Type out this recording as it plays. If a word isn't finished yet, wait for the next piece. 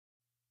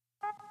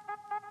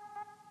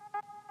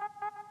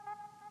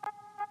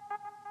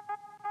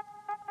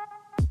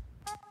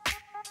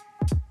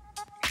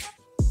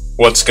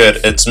What's good?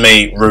 It's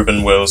me,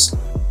 Ruben Wills,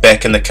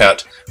 back in the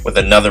cut with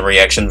another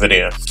reaction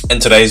video. In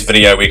today's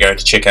video we're going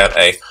to check out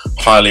a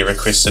highly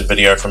requested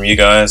video from you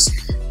guys.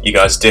 You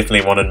guys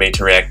definitely wanted me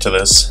to react to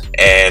this,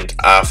 and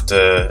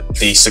after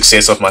the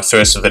success of my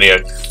first video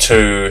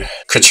to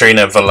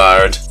Katrina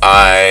Velarde,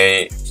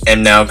 I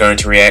am now going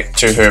to react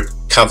to her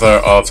cover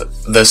of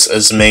This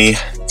Is Me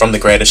from the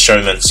Greatest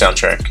Showman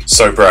soundtrack.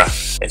 So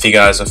bruh, if you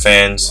guys are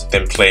fans,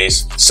 then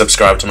please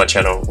subscribe to my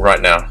channel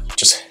right now.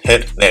 Just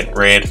hit that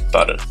red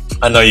button.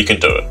 I know you can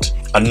do it.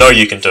 I know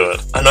you can do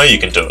it. I know you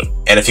can do it.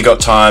 And if you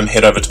got time,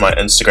 head over to my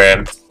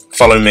Instagram.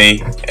 Follow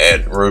me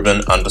at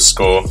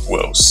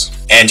Ruben_Wills.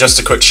 And just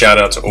a quick shout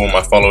out to all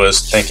my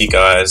followers. Thank you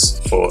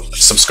guys for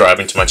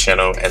subscribing to my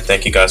channel, and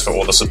thank you guys for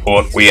all the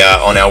support. We are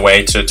on our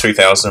way to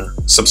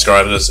 2,000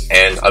 subscribers,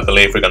 and I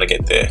believe we're going to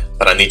get there.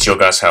 But I need your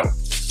guys' help,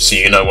 so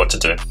you know what to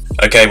do.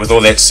 Okay, with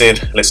all that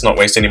said, let's not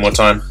waste any more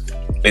time.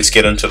 Let's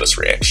get into this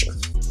reaction.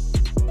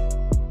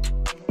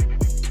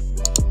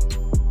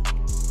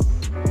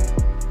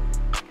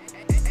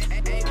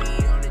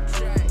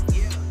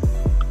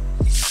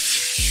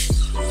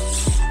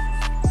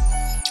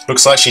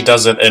 Looks like she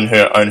does it in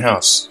her own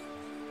house.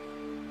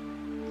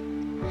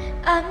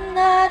 I'm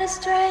not a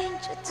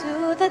stranger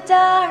to the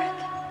dark.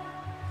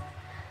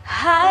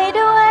 Hide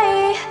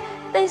away,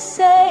 they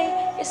say.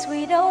 Yes,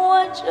 we don't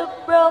want your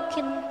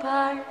broken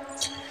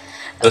parts.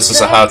 This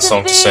is a hard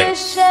song to sing.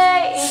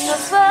 Ashamed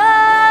of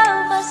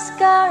all my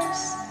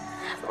scars.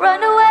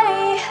 Run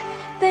away,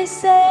 they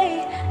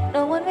say.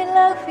 No one will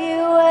love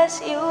you as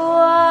you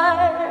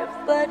are,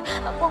 but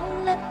I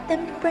won't let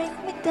them break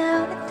me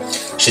down.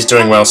 She's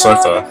doing well so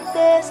far.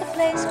 There's a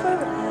place for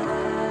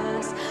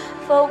us,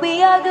 for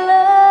we are glorious.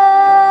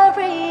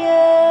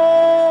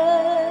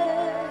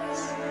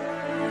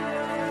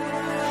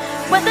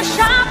 When the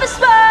sharpest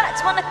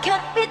words wanna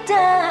cut me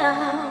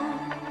down,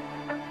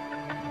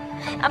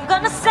 I'm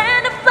gonna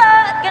send a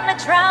flood, gonna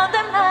drown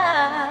them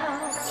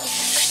out.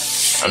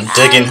 I'm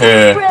digging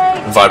her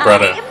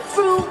vibrato.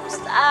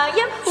 I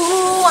am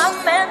who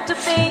I'm meant to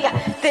be.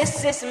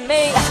 This is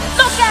me.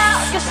 Look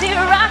out, 'cause here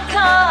I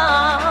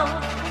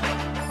come.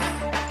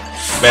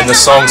 Man, this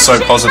song's so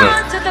positive.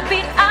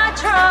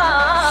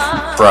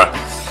 Bruh.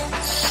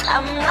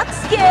 I'm not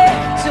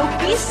scared to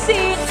be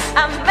seen.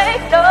 I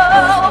make no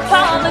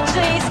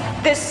apologies.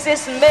 This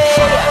is me.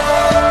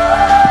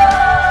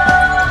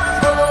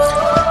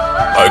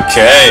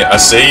 Okay, I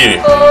see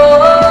you.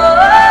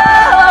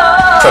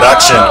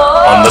 Production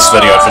on this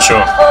video for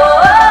sure.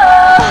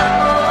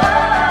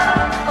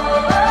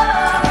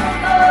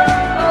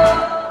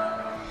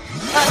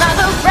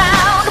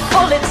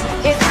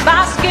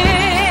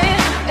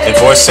 Her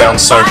voice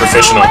sounds so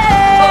professional.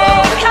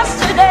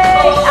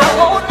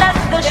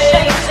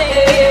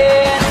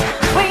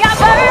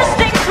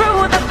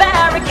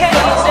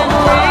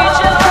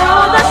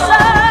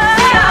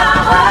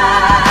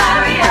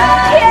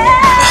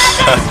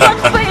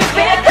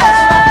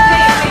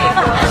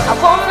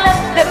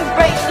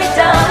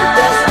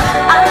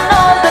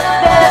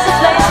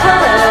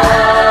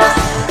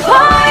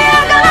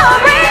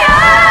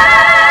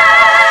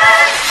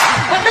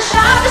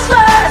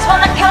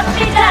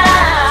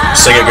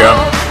 Sing it, girl.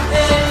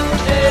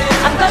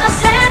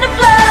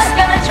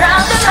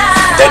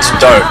 That's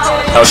dope,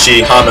 how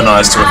she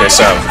harmonized with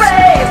herself.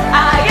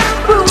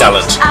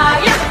 Talent.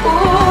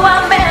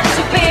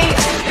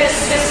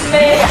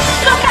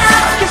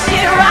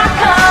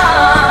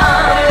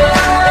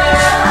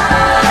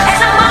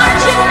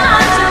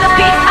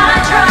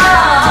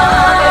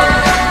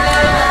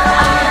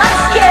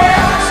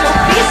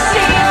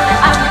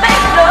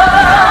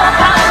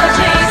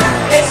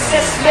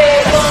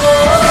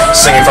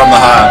 Singing from the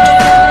heart.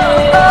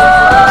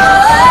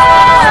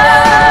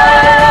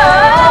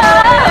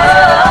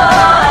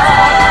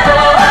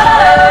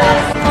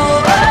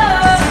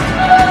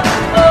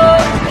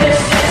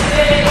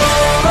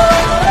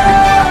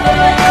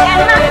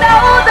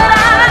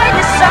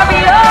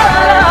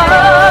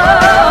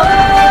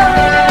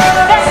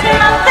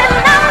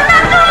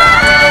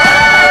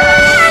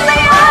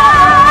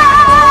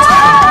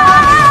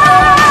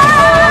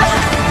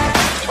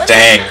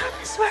 Dang.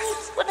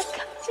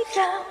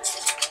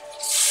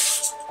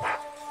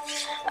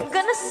 I'm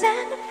gonna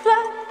send a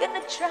flood,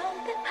 gonna drown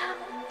them out.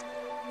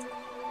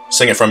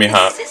 Sing it from your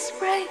heart. This is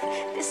brave,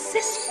 this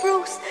is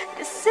Bruce,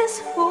 this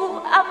is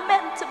who I'm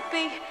meant to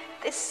be.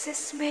 This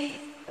is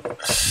me. Look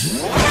out,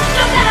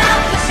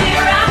 'cause here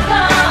I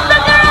come.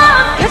 Look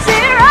around, 'cause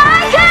here I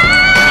come.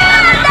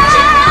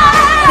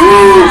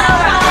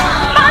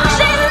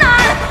 Marching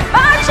on,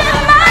 marching,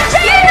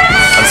 marching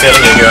on. I'm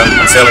feeling you, girl.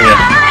 I'm feeling you.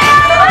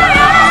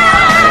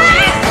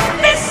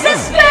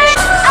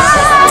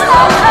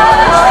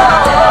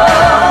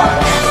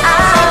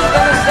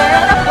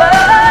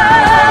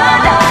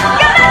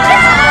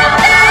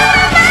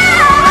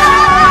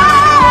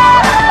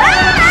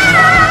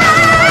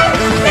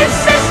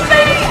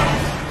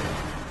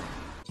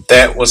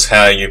 That was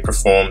how you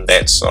perform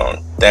that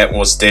song. That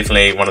was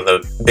definitely one of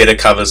the better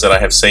covers that I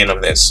have seen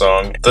of that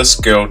song. This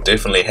girl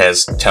definitely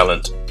has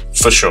talent,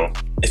 for sure.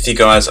 If you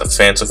guys are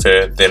fans of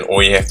her, then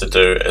all you have to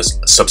do is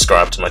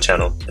subscribe to my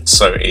channel. It's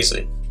so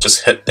easy.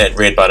 Just hit that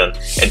red button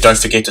and don't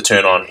forget to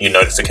turn on your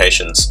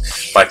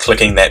notifications by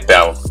clicking that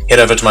bell. Head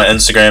over to my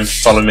Instagram,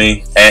 follow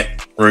me at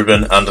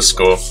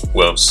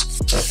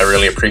Ruben_Wills. I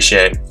really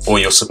appreciate all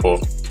your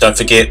support. Don't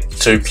forget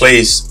to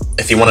please,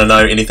 if you want to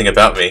know anything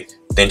about me,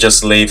 then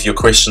just leave your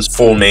questions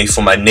for me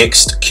for my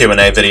next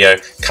Q&A video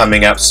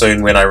coming up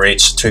soon when I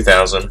reach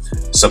 2,000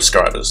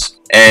 subscribers.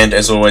 And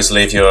as always,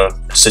 leave your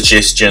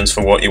suggestions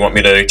for what you want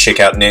me to check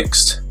out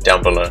next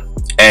down below.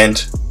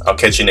 And I'll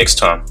catch you next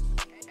time.